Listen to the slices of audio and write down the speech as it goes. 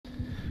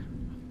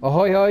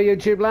Ahoy hoy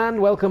YouTube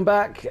land, welcome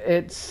back.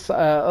 It's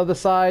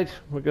Othercide.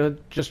 We're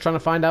just trying to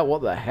find out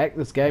what the heck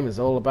this game is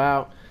all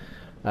about.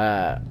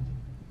 I'm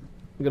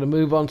gonna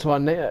move on to our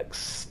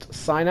next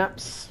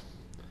synapse.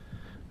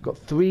 Got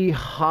 3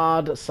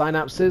 hard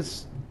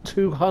synapses,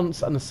 2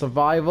 hunts and a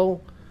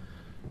survival.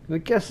 I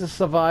guess the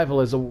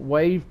survival is a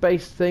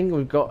wave-based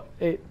thing.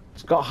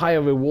 It's got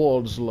higher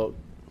rewards, look,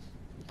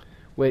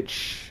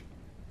 which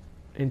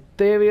in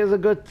theory is a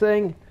good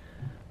thing,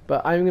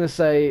 but I'm gonna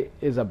say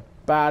is a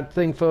bad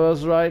thing for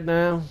us right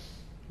now.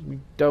 We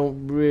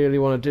don't really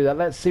want to do that.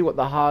 Let's see what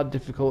the hard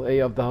difficulty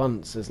of the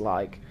hunts is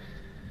like.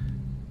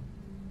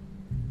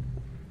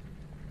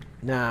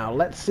 Now,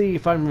 let's see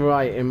if I'm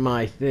right in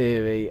my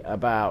theory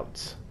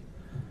about...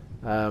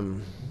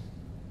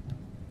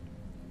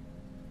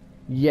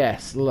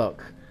 Yes,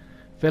 look.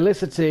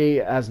 Felicity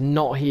has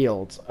not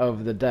healed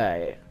over the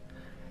day.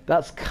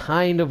 That's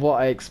kind of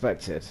what I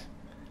expected.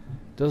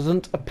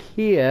 Doesn't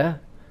appear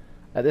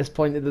at this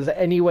point that there's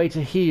any way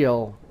to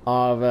heal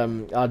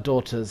our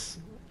daughters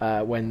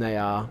when they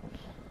are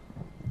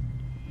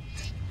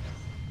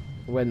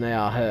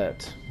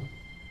hurt,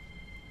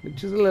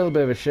 which is a little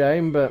bit of a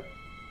shame, but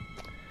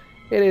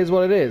it is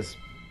what it is.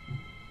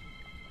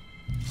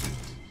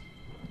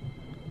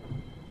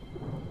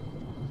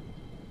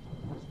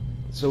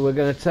 So we're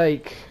going to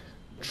take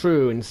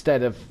True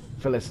instead of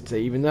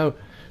Felicity, even though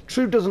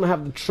True doesn't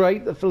have the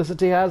trait that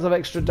Felicity has of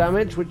extra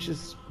damage, which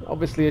is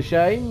obviously a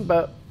shame,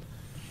 but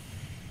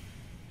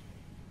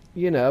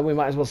you know, we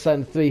might as well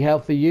send 3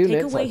 healthy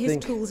units. Take away his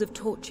tools of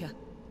torture.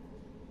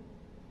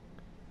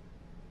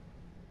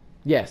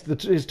 Yes,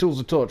 his tools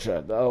of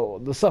torture. Oh,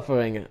 the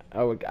suffering,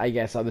 I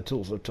guess, are the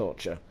tools of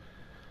torture.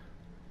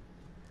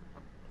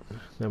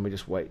 Then we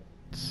just wait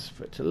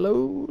for it to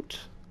load.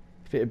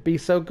 If it'd be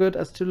so good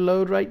as to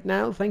load right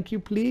now, thank you,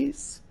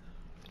 please.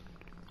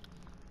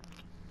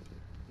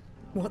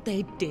 What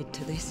they did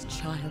to this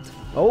child.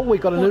 Oh, we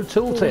got a new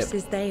tooltip. What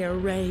forces they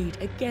arrayed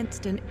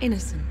against an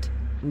innocent.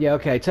 Yeah,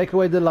 okay, take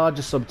away the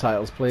larger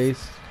subtitles,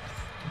 please.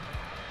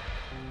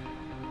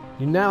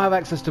 You now have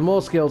access to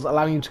more skills,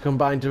 allowing you to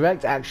combine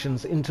direct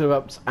actions,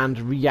 interrupts,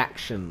 and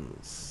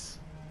reactions.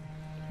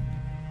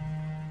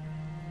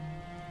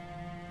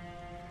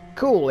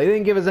 Cool, it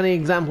didn't give us any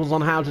examples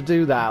on how to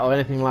do that or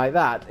anything like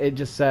that. It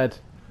just said...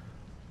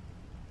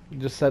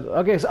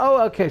 okay,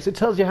 so, okay, so it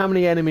tells you how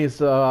many enemies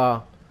there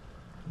are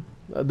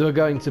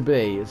going to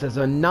be. It says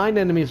there are 9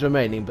 enemies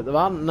remaining, but there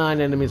aren't 9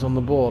 enemies on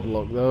the board,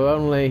 look. There are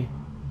only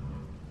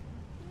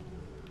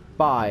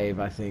 5,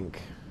 I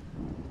think.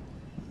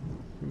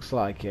 Looks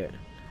like it.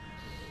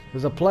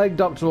 There's a plague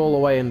doctor all the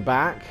way and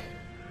back.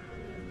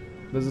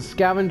 There's a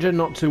scavenger,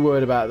 not too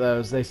worried about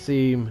those. They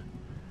seem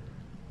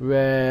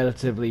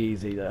relatively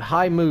easy.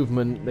 High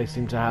movement they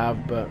seem to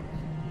have, but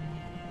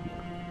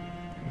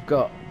we've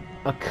got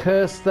a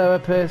curse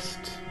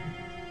therapist,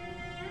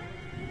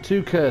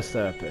 2 curse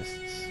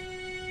therapists,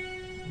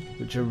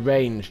 which are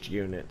ranged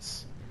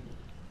units.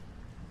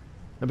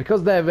 And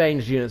because they're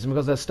ranged units, and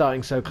because they're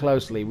starting so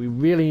closely, we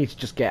really need to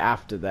just get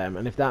after them.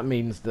 And if that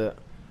means that...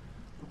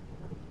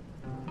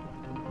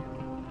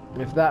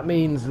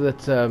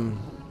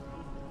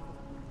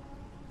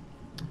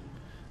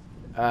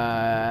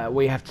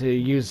 we have to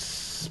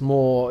use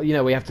more... You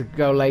know, we have to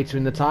go later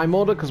in the time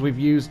order, because we've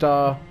used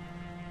our...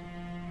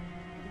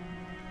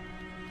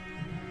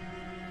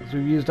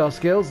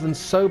 skills, then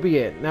so be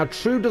it. Now,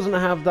 True doesn't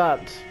have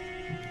that...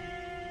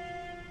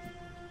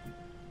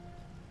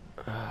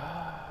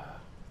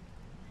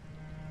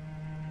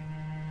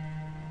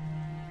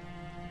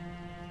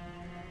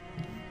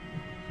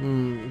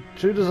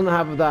 True doesn't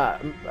have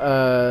that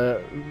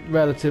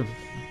relative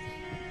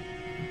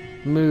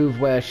move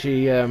where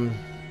she the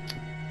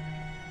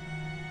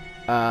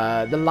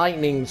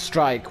lightning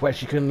strike where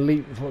she can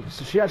leap,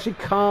 so she actually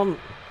can't.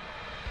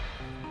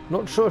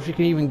 Not sure if she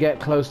can even get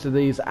close to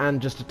these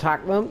and just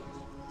attack them.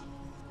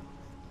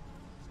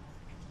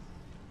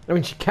 I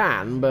mean, she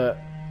can, but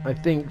I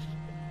think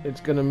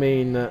it's gonna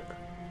mean that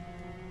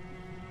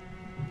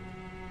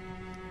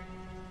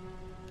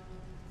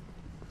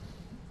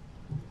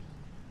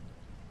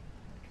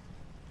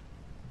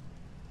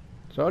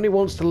so it only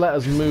wants to let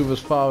us move as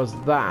far as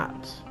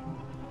that,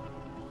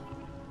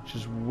 which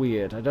is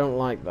weird. I don't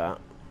like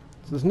that.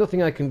 So there's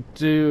nothing I can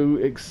do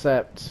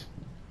except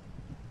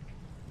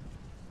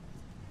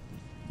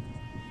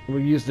we'll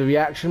use the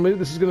reaction move.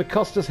 This is going to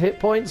cost us hit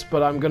points,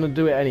 but I'm going to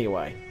do it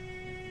anyway.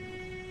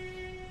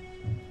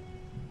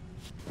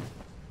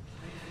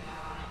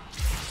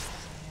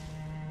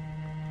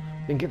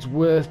 I think it's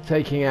worth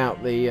taking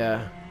out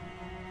the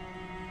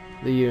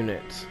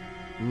unit.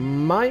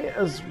 Might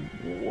as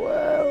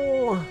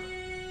well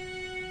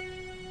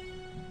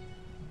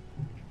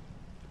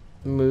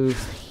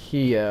move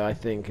here, I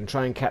think, and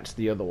try and catch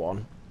the other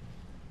one.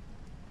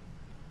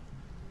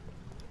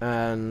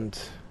 And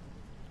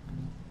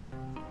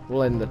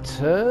we'll end the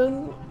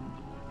turn.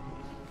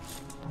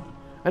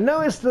 I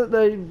noticed that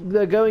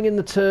they're going in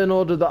the turn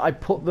order that I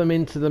put them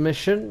into the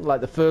mission.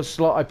 Like the first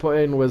slot I put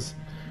in was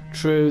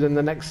True, then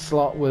the next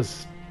slot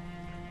was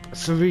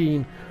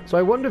Serene. So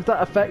I wonder if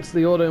that affects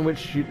the order in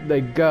which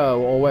they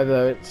go, or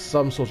whether it's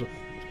some sort of,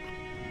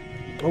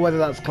 or whether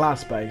that's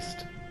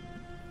class-based.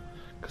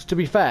 Because to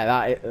be fair,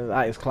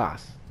 that is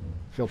class.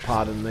 If you'll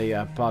pardon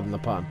the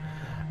pun.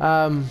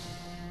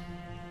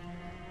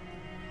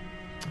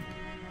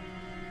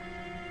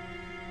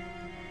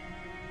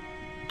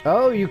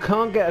 Oh, you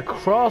can't get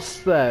across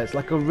there. It's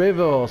like a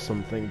river or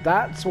something.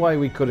 That's why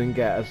we couldn't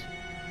get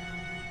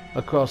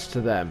across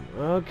to them.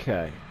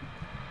 Okay.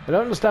 I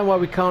don't understand why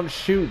we can't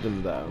shoot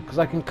them though, because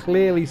I can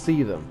clearly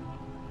see them.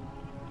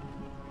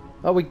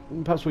 Oh,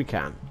 perhaps we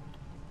can.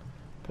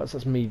 Perhaps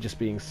that's me just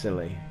being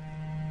silly.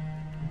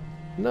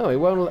 No, it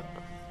won't let...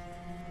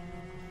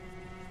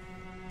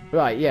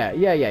 Right, yeah.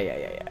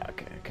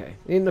 Okay.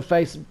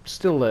 Interface,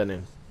 still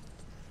learning.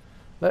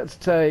 Let's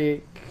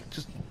take...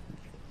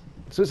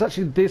 So it's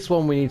actually this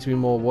one we need to be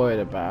more worried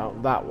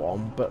about, that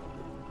one, but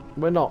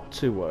we're not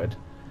too worried.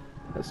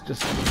 Let's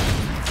just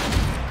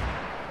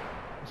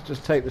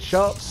take the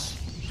shots.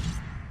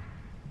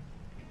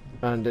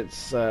 And it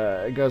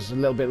goes a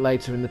little bit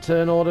later in the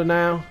turn order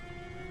now.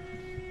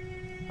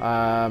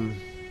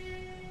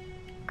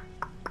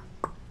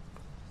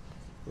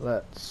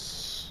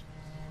 Let's...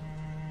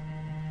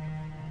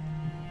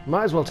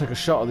 Might as well take a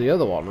shot of the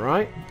other one,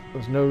 right?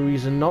 There's no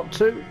reason not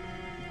to.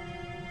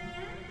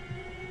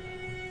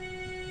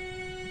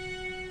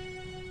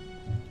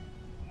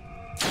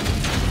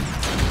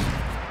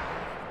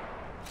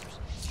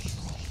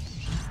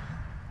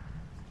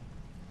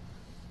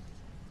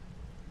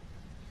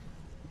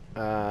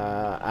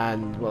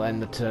 And we'll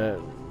end the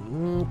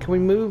turn. Can we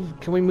move?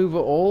 Can we move at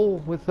all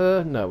with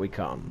her? No, we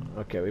can't.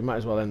 Okay, we might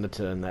as well end the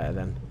turn there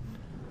then.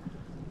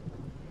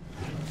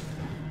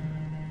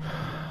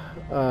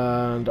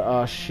 And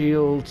our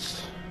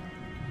shields.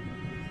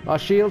 Our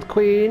shield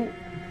queen.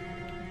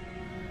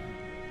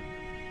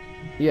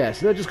 Yeah,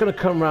 so they're just going to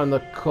come around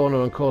the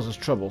corner and cause us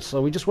trouble.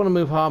 So we just want to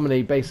move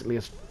Harmony basically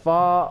as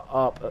far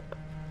up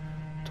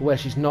to where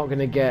she's not going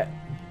to get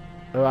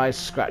her eyes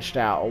scratched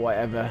out or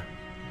whatever.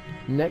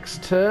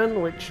 Next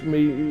turn, which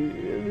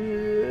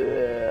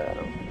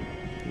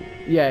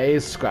yeah, it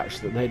is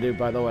scratch that they do,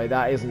 by the way.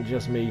 That isn't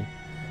just me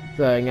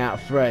throwing out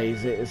a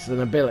phrase. It's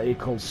an ability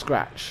called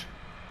scratch.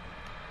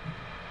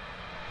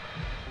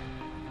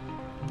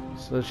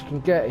 So she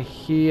can get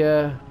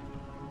here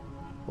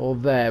or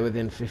there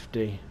within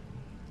 50.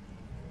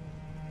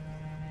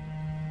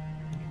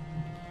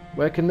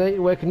 Where can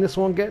this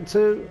one get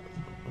to?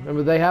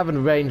 Remember, they have a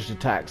ranged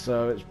attack,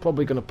 so it's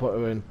probably going to put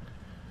her in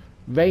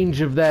range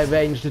of their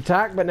ranged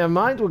attack, but never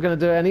mind, we're going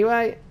to do it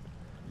anyway.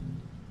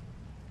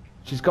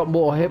 She's got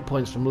more hit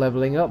points from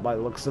leveling up by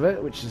the looks of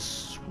it, which is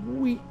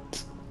sweet.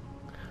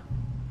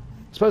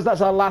 I suppose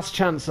that's our last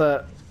chance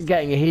at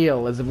getting a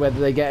heal, as of whether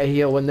they get a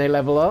heal when they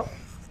level up.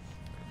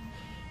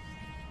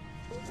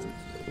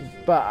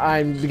 But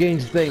I'm beginning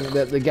to think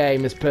that the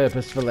game is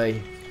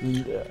purposefully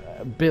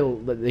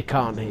built that they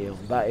can't heal.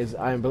 That is,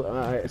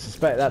 I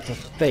suspect that's a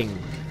thing.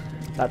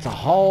 That's a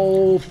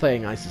whole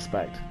thing, I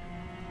suspect.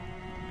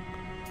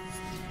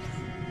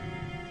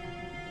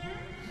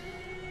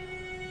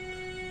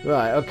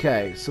 Right,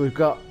 okay, so we've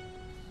got...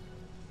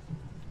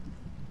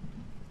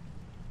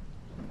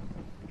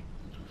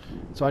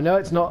 So I know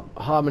it's not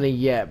Harmony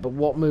yet, but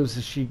what moves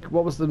has she...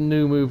 What was the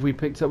new move we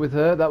picked up with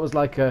her? That was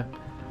like a...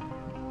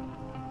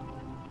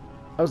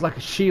 That was like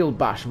a shield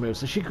bash move,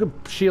 so she could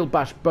shield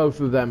bash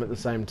both of them at the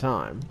same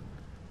time.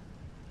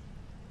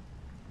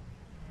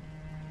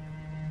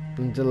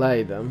 And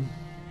delay them.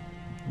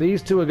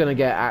 These two are going to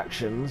get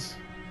actions.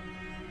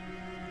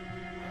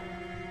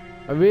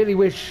 I really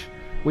wish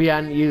we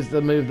hadn't used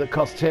the move that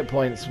cost hit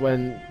points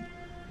when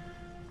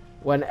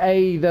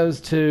A,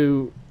 those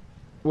two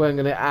weren't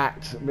going to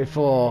act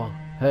before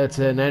her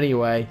turn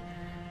anyway,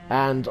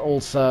 and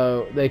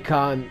also they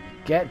can't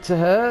get to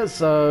her,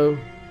 so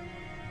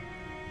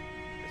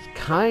it's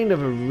kind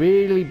of a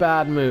really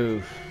bad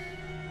move.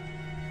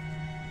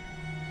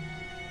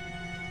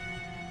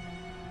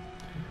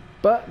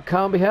 But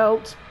can't be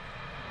helped.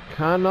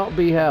 Cannot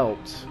be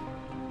helped.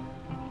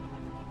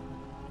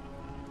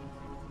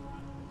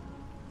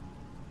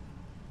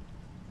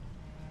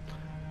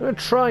 I'm going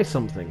to try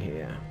something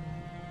here.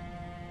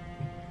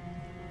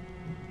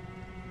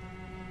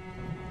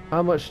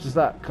 How much does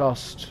that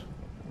cost?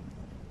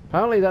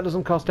 Apparently that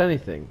doesn't cost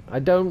anything. I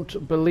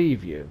don't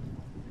believe you.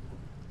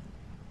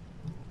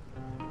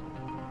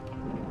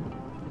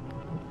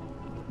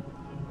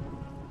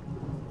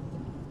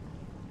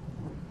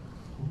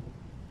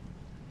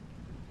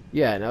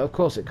 Yeah, no, of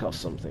course it costs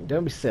something.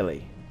 Don't be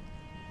silly.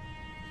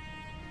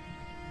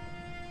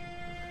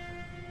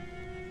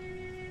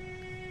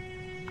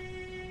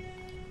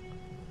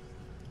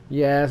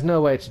 Yeah, there's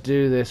no way to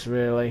do this,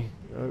 really,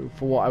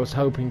 for what I was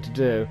hoping to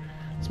do.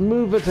 Let's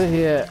move it to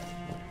here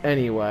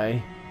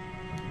anyway.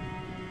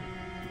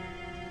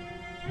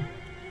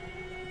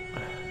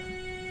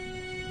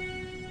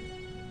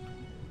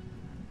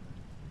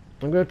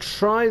 I'm going to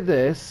try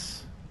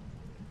this.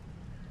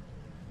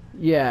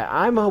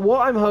 Yeah,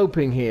 what I'm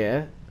hoping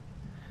here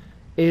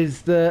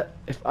is that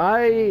if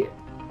I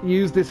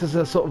use this as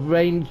a sort of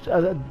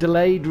a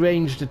delayed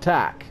ranged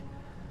attack.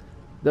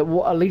 That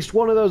at least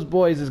one of those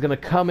boys is going to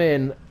come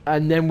in,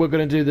 and then we're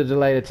going to do the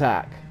delayed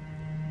attack.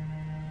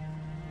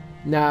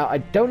 Now, I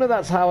don't know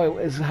that's how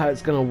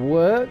it's going to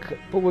work,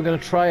 but we're going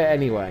to try it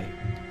anyway.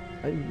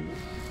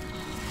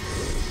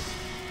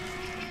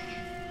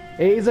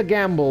 It is a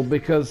gamble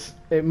because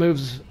it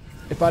moves.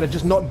 If I'd have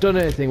just not done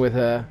anything with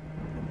her.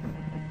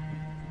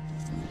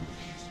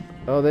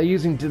 Oh, they're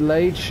using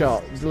delayed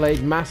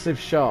massive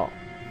shot.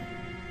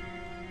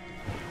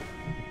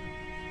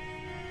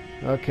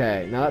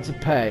 Okay, now that's a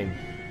pain.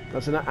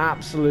 That's an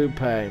absolute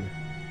pain.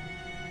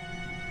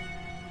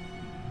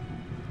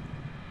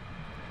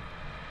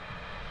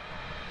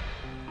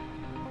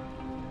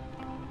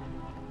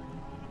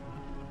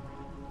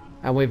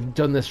 And we've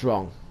done this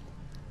wrong.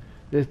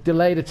 The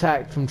delayed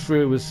attack from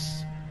True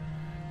was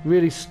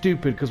really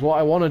stupid because what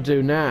I want to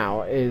do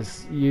now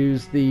is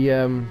use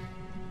the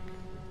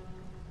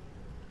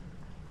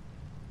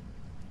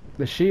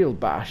shield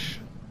bash.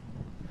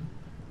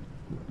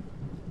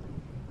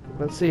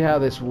 Let's see how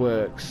this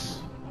works.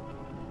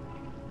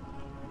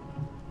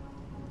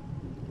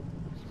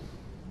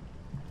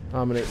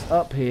 Harmony's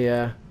up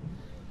here.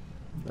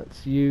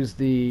 Let's use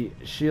the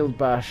shield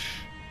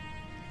bash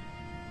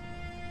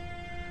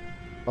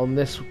on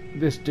this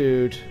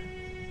dude.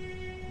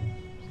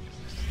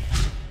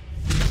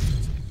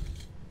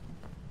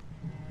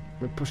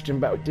 We pushed him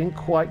back. We didn't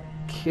quite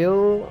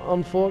kill,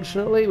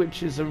 unfortunately,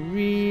 which is a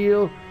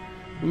real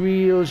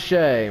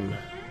shame.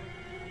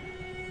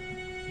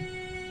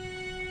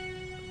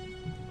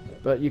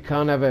 But you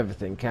can't have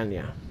everything, can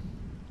you?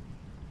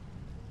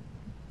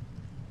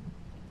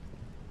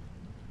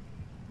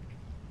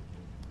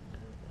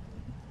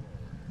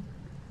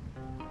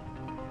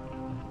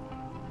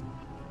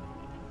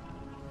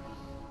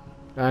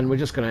 And we're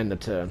just going to end the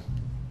turn.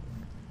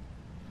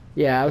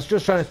 Yeah, I was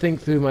just trying to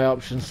think through my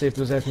options, see if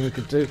there was anything we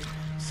could do.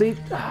 See,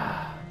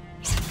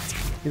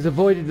 he's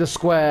avoided the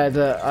square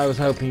that I was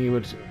hoping he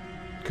would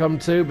come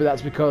to, but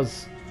that's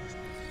because,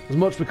 as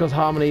much because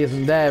Harmony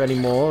isn't there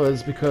anymore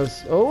as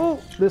because,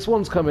 oh, this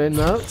one's come in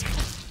now.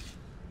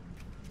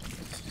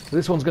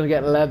 This one's going to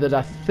get leathered,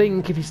 I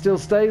think, if he still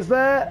stays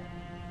there.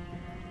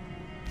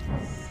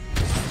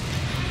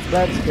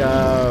 Let's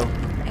go.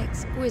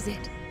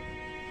 Exquisite.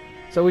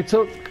 So we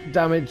took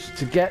damage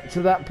to get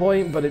to that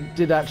point, but it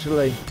did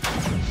actually...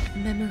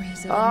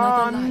 Memories of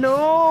another life.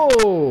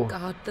 No!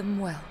 Guard them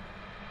well.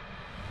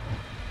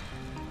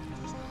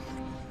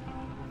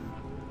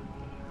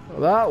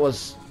 That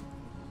was...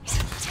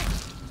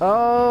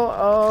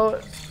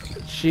 Oh,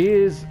 she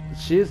is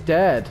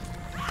dead.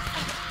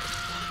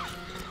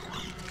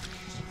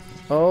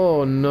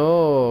 Oh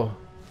no.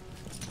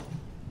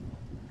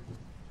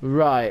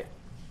 Right.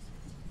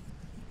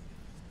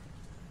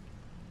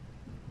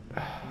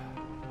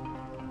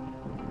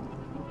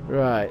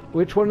 Right.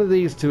 Which one of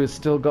these two has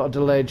still got a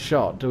delayed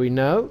shot? Do we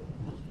know?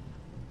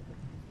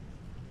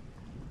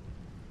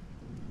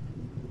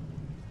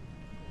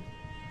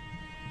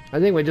 I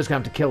think we're just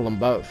going to have to kill them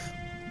both.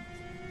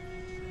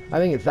 I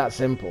think it's that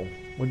simple.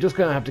 We're just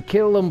going to have to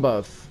kill them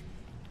both.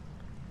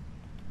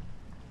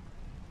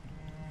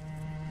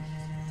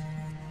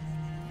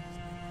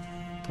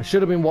 I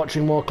should have been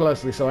watching more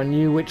closely so I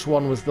knew which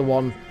one was the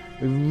one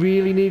we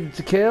really needed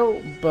to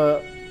kill,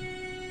 but...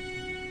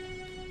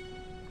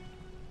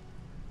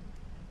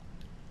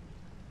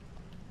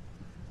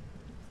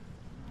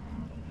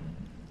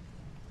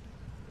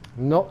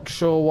 Not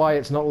sure why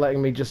it's not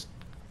letting me just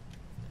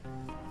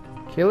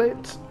kill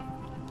it.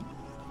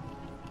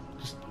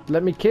 Just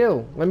let me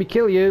kill. Let me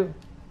kill you.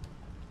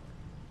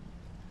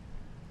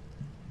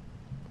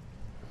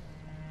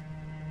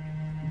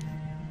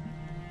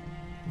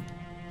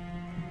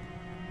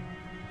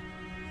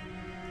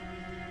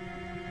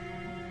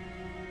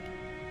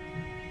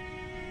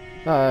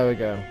 Oh, there we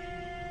go.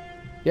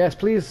 Yes,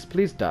 please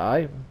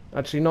die.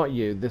 Actually, not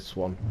you, this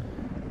one.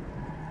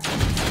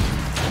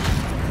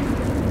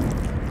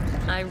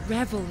 I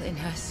revel in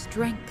her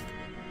strength.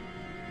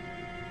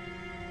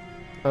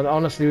 And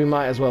honestly, we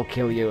might as well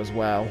kill you as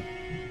well.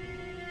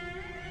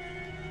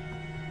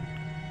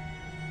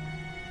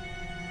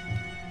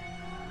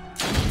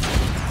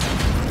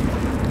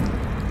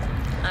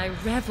 I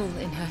revel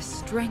in her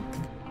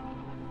strength.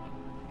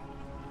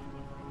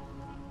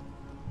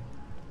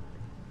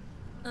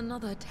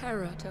 Another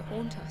terror to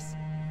haunt us.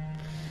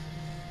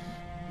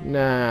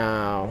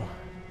 Now...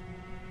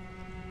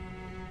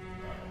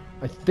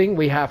 I think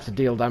we have to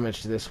deal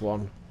damage to this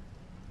one.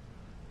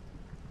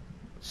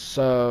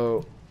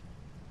 So...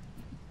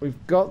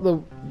 We've got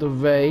the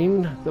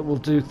vein that will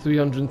do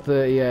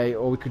 338,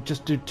 or we could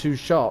just do 2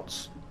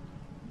 shots.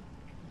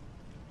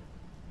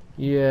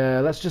 Yeah,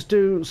 let's just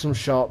do some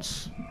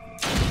shots.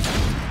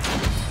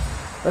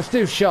 Let's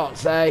do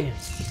shots, eh?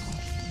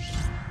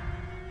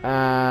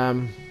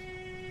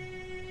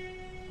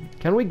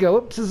 Can we go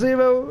up to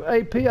 0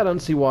 AP? I don't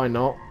see why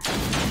not.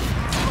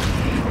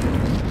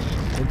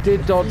 I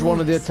did dodge one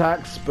of the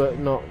attacks, but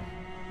not...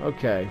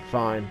 Okay,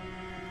 fine.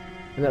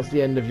 And that's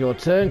the end of your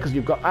turn, because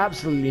you've got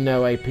absolutely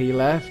no AP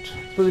left.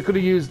 So we could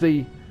have used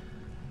the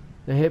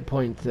the hit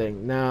point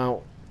thing.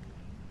 Now,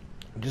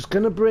 I'm just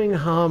going to bring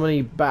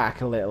Harmony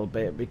back a little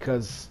bit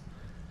because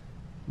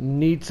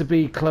need to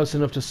be close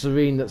enough to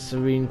Serene that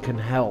Serene can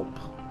help.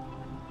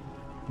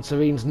 And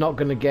Serene's not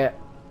going to get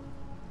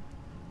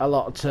a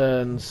lot of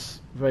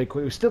turns very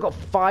quick. We've still got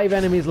 5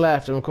 enemies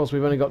left, and of course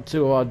we've only got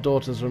 2 of our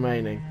daughters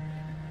remaining.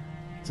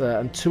 So,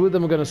 and 2 of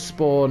them are going to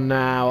spawn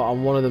now,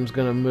 and 1 of them's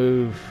going to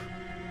move.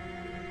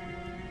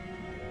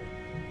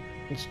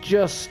 It's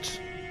just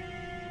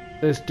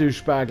this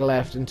douchebag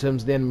left in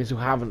terms of the enemies who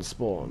haven't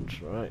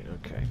spawned, right?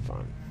 Okay,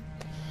 fine.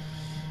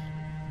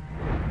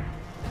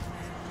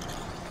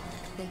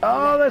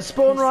 Oh, they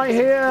spawn right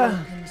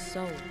here!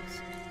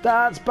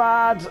 That's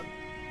bad!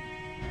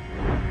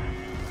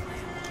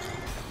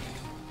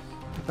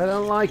 I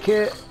don't like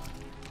it.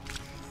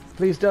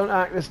 Please don't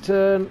act this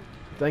turn.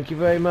 Thank you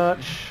very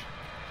much.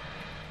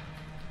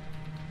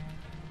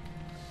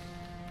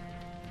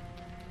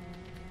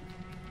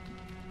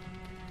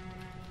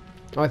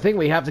 I think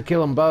we have to kill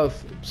them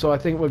both, so I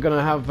think we're going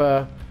to have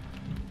a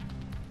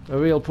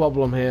real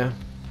problem here.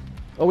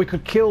 Or we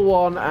could kill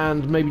one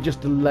and maybe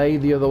just delay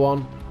the other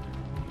one.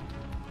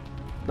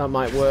 That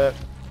might work.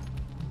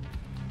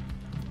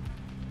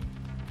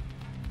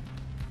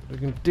 We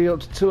can deal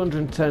up to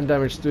 210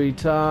 damage 3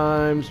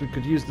 times. We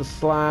could use the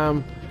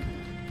slam.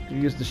 We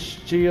could use the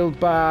shield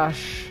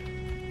bash.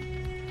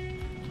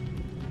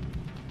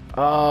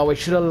 Oh, we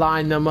should have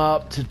lined them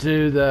up to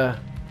do the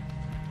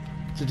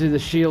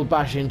shield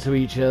bash into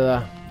each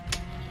other.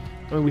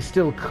 I mean, we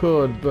still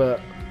could,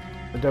 but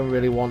I don't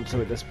really want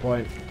to at this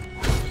point.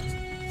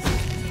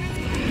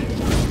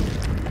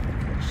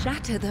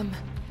 Shatter them.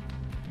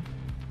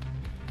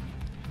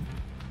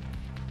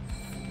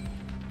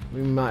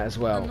 We might as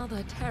well.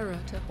 Another terror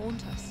to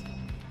haunt us.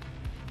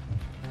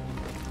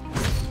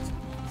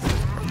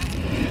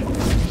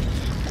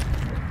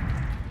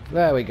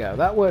 There we go.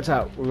 That worked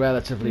out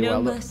relatively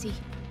well. No mercy.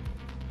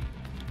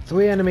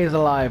 3 enemies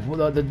alive.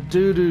 The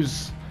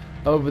doo-doos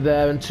over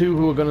there and 2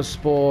 who are going to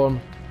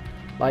spawn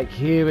like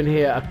here and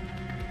here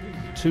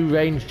are 2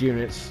 ranged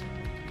units.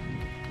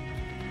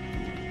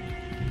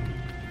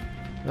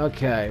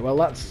 Okay, well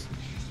that's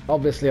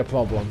obviously a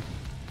problem.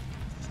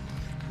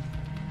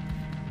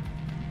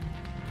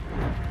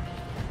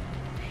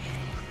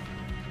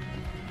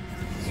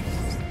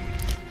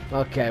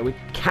 Okay, we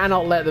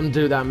cannot let them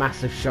do that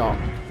massive shot.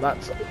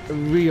 That's a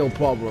real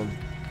problem.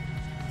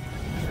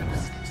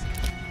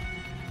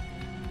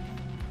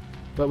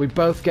 But we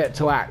both get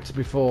to act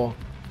before.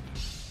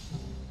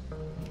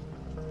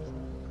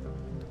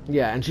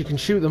 Yeah, and she can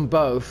shoot them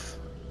both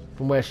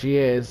from where she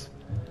is.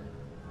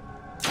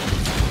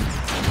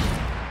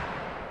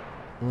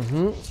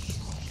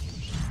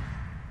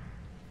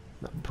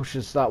 That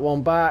pushes that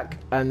one back,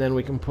 and then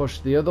we can push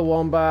the other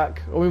one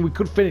back. I mean, we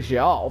could finish it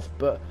off,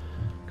 but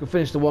we could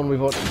finish the one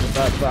we've already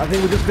back. But I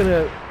think we're just going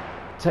to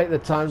take the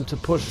time to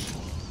push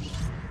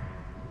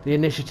the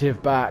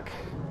initiative back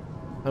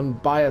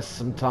and buy us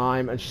some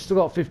time. And she's still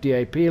got 50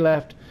 AP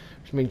left,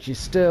 which means she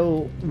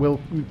still will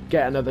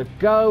get another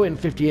go in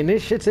 50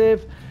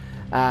 initiative.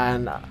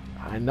 And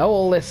I know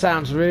all this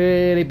sounds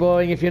really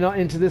boring if you're not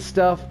into this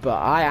stuff, but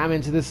I am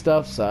into this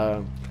stuff,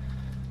 so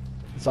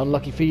it's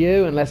unlucky for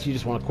you unless you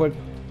just want to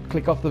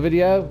click off the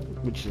video,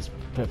 which is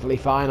perfectly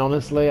fine,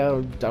 honestly.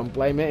 I don't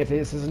blame it if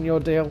this isn't your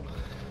deal.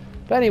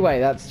 But anyway,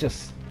 that's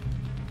just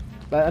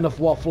enough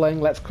waffling.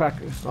 Let's crack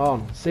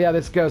on. See how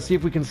this goes. See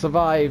if we can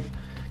survive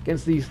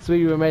against these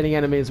 3 remaining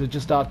enemies with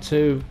just our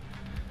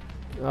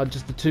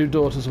just the 2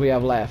 daughters we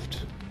have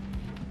left.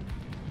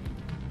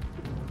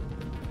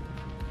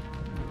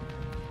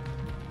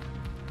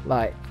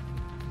 Like,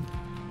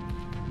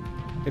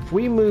 if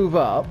we move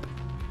up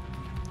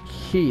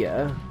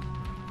here,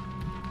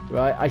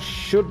 right, I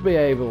should be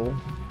able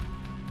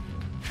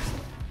to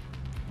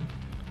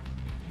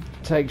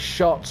take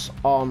shots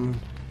on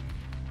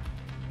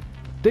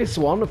this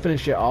one to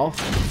finish it off.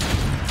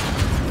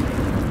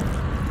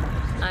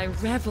 I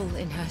revel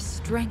in her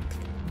strength.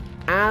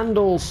 And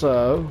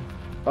also,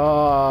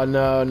 oh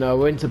no,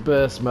 we're into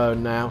burst mode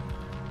now.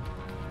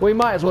 We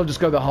might as well just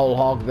go the whole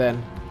hog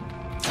then.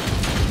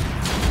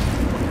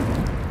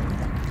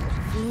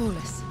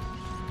 Flawless.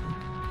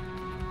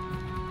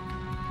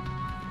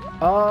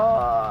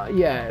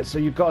 Yeah, so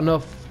you've got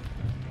enough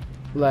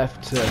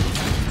left to,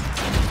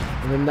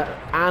 and then that,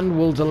 and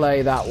we'll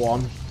delay that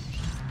one.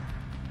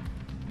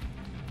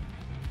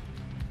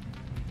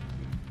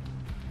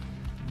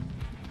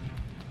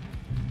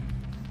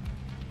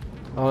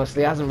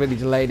 Honestly, it hasn't really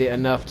delayed it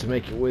enough to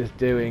make it worth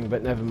doing,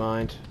 but never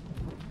mind.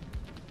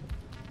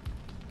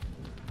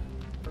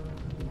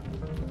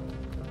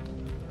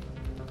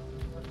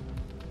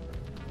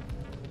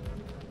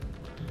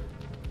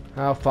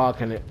 How far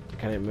can it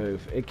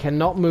move? It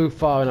cannot move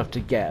far enough to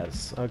get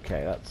us.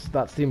 Okay,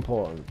 that's the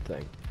important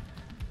thing.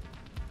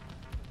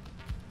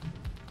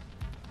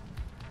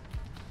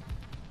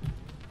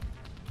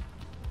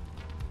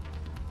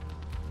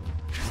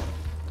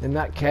 In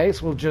that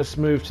case, we'll just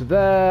move to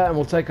there, and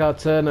we'll take our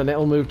turn, and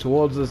it'll move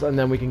towards us, and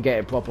then we can get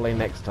it properly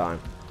next time.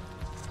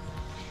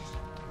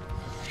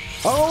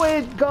 Oh,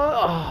 it got...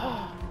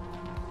 Oh.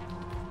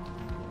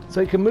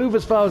 So it can move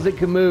as far as it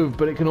can move,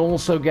 but it can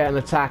also get an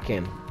attack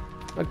in.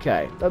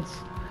 Okay, that's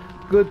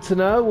good to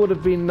know. Would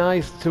have been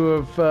nice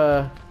to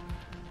have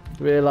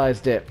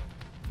realised it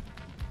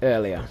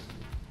earlier.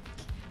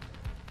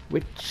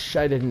 Which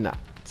I did not.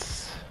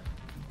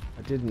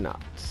 I did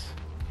not.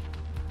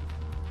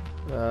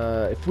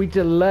 If we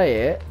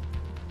delay it,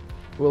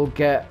 we'll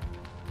get...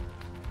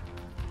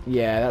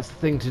 Yeah, that's the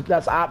thing to...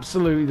 That's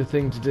absolutely the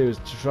thing to do, is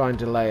to try and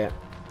delay it.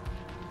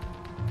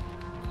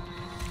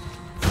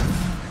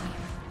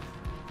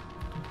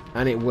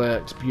 And it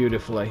worked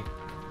beautifully.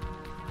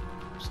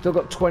 Still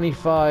got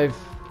 25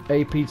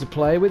 AP to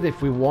play with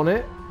if we want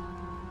it.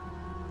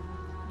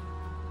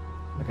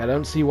 Like, I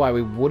don't see why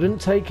we wouldn't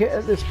take it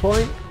at this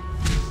point.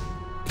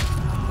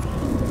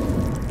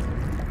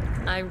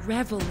 I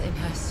revel in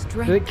her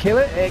strength. Did it kill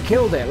it? It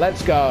killed it.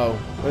 Let's go.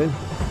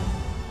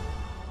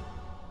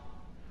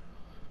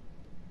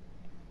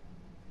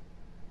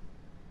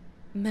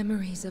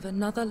 Memories of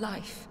another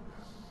life.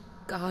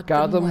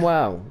 Guard them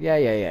well. Yeah,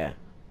 yeah, yeah.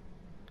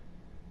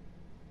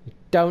 You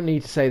don't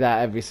need to say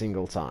that every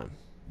single time.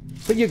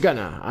 But you're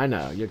gonna. I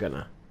know, you're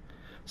gonna.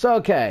 So,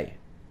 okay.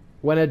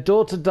 When a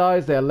daughter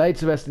dies, they are laid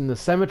to rest in the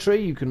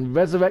cemetery. You can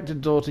resurrect a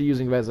daughter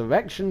using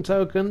resurrection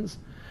tokens.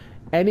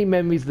 Any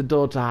memories the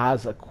daughter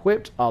has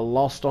equipped are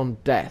lost on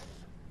death.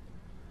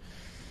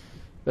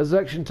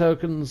 Resurrection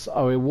tokens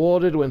are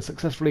rewarded when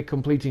successfully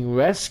completing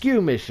rescue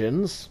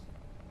missions.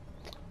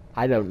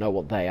 I don't know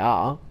what they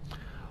are.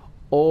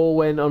 Or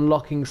when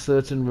unlocking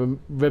certain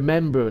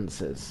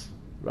remembrances.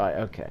 Right,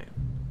 okay.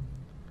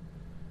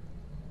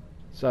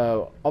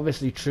 So,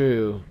 obviously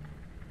True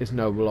is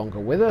no longer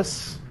with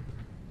us.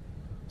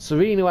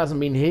 Serene, who hasn't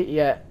been hit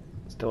yet,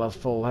 still has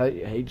full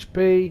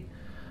HP.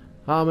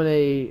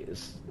 Harmony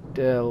is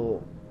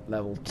still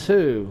level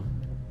 2.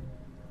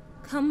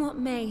 Come what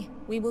may,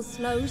 we will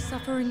slow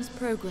suffering's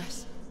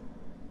progress.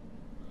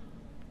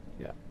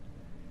 Yeah.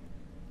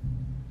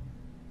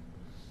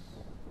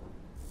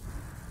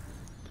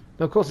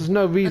 Now, of course, there's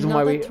no reason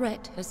why we... Another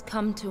threat has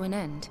come to an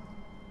end.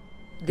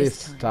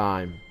 This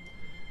time.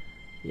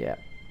 Yeah.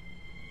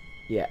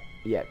 Yeah,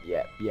 yeah,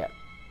 yeah, yeah.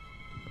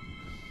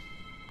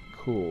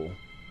 Cool.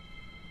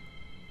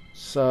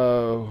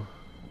 So...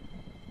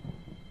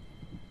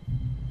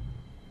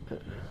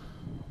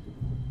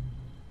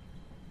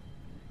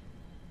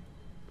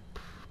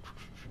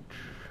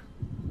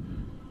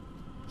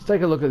 Let's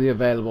take a look at the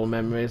available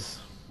memories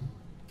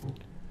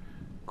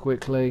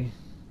quickly.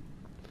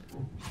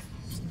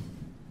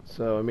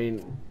 So, I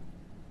mean,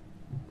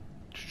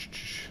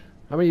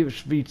 how many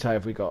Vitae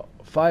have we got?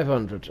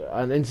 500.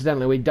 And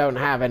incidentally, we don't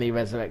have any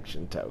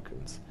resurrection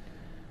tokens.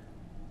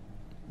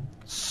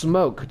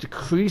 Smoke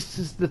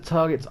decreases the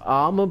target's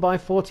armor by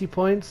 40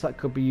 points. That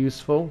could be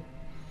useful.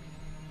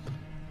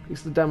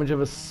 Increase the damage of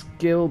a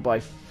skill by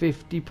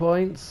 50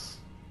 points.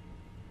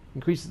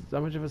 Increase the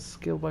damage of a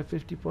skill by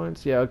 50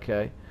 points? Yeah,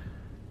 okay.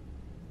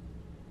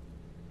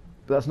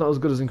 But that's not as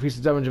good as increase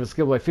the damage of a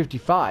skill by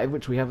 55,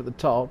 which we have at the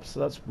top, so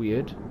that's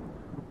weird.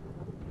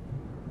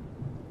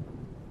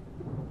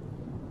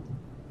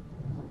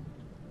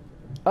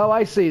 Oh,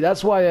 I see.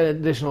 That's why an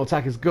additional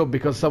attack is good,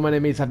 because some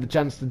enemies have the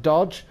chance to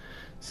dodge.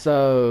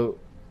 So,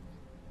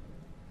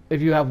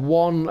 if you have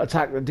one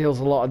attack that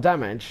deals a lot of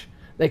damage,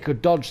 they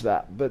could dodge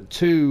that. But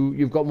two,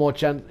 you've got more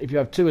chance. If you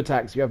have two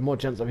attacks, you have more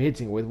chance of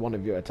hitting with one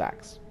of your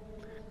attacks.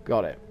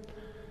 Got it.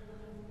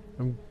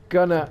 I'm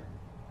gonna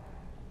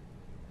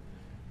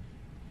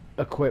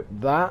equip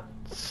that.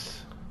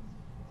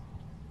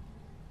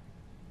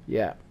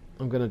 Yeah,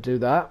 I'm gonna do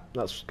that.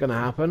 That's gonna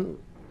happen.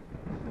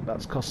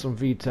 That's cost some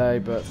Vitae,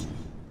 but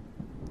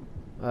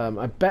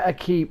I better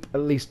keep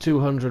at least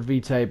 200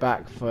 Vitae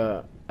back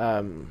for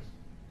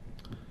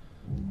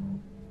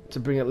to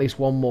bring at least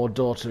one more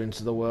daughter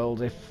into the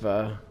world if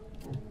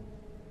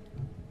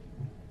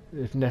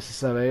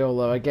necessary.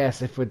 Although I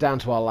guess if we're down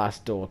to our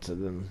last daughter,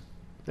 then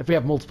if we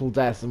have multiple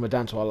deaths and we're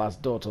down to our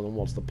last daughter, then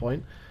what's the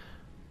point?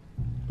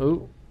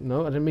 Oh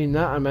no, I didn't mean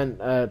that. I meant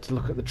to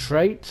look at the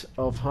trait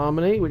of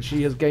Harmony, which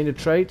she has gained a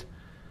trait.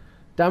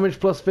 Damage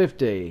plus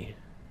 50.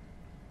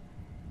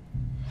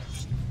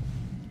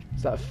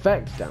 Is that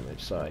effect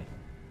damage? Sorry.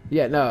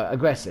 Yeah, no,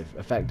 aggressive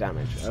effect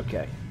damage.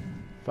 Okay,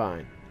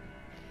 fine.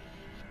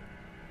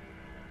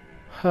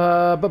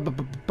 We're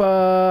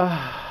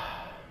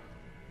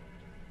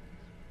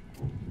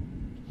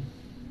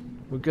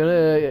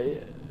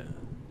gonna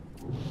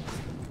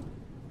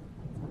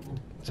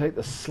take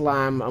the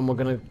slam and we're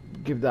gonna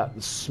give that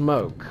the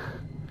smoke,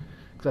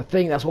 because I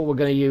think that's what we're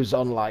gonna use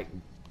on like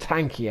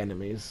tanky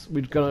enemies.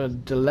 We'd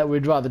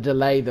rather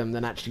delay them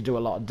than actually do a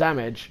lot of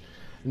damage,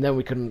 and then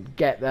we can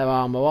get their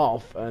armor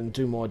off and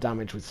do more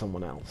damage with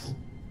someone else.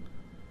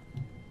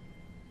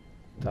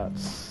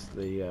 That's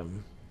the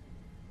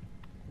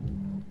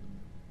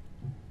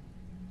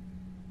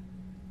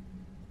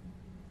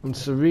and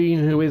Serene,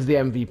 who is the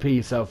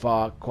MVP so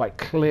far, quite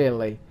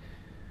clearly,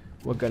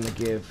 we're going to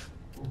give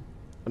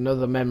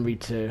another memory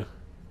to.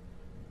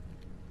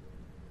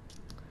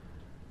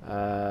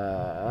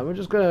 We're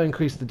just going to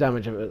increase the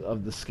damage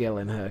of the skill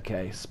in her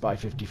case by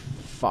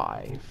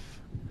 55.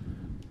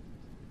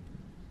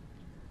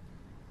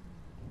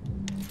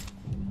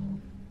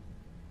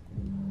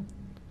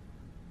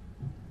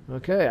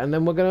 Okay, and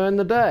then we're going to end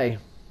the day.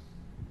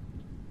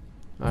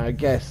 I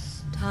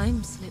guess.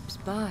 Time slips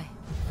by.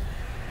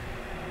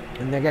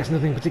 And I guess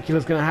nothing particular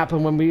is going to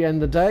happen when we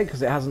end the day,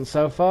 because it hasn't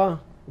so far.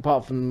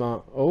 Apart from,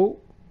 oh.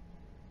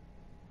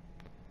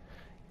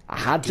 I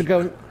had to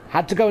go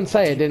and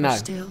say it, didn't I?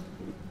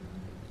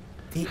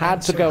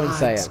 Had to go and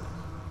say it.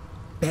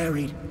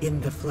 Buried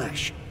in the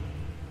flesh.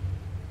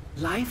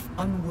 Life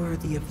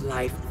unworthy of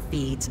life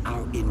feeds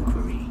our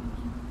inquiry.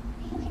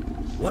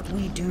 What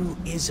we do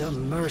is a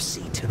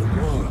mercy to the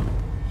world.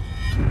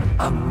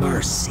 A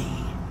mercy.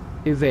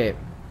 Is it?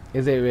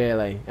 Is it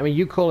really? I mean,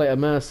 you call it a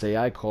mercy,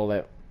 I call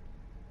it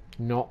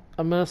not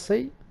a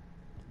mercy.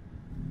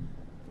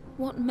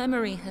 What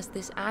memory has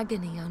this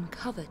agony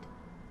uncovered?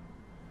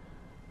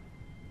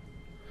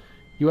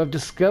 You have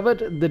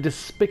discovered the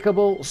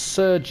despicable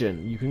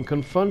surgeon. You can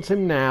confront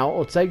him now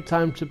or take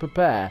time to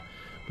prepare,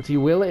 but he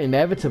will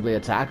inevitably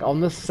attack on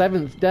the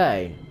 7th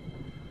day.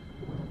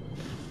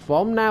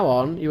 From now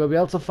on, you will be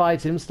able to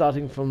fight him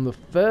starting from the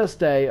first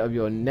day of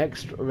your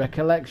next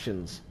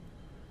recollections.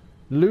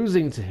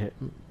 Losing to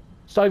him,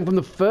 starting from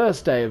the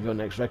first day of your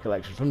next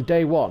recollection, from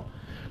day 1.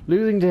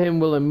 Losing to him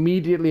will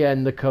immediately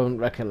end the current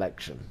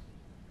recollection.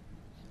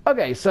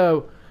 Okay,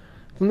 so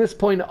from this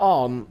point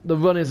on, the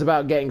run is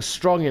about getting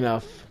strong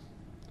enough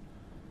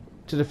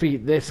to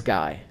defeat this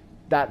guy.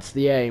 That's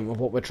the aim of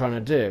what we're trying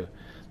to do.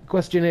 The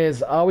question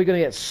is, are we going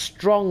to get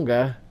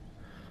stronger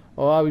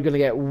or are we going to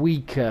get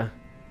weaker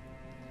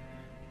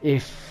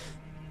if,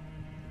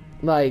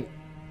 like,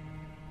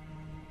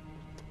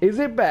 is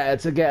it better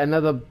to get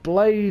another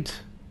blade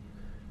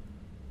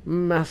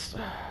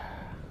master?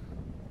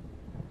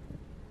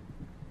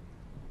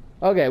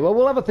 Okay, well,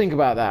 we'll have a think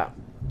about that.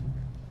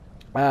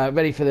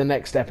 Ready for the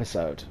next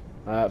episode.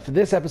 For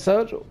this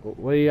episode,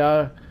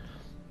 we're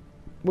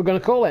going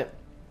to call it.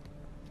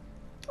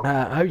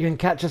 I hope you can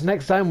catch us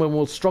next time when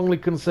we'll strongly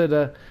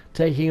consider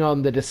taking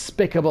on the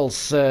despicable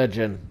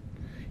surgeon.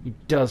 He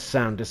does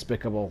sound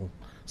despicable.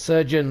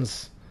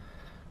 Surgeons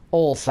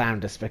all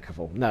sound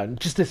despicable. No,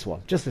 just this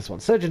one. Just this one.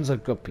 Surgeons are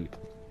good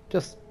people.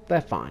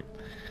 They're fine.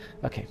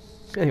 Okay.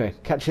 Anyway,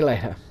 catch you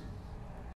later.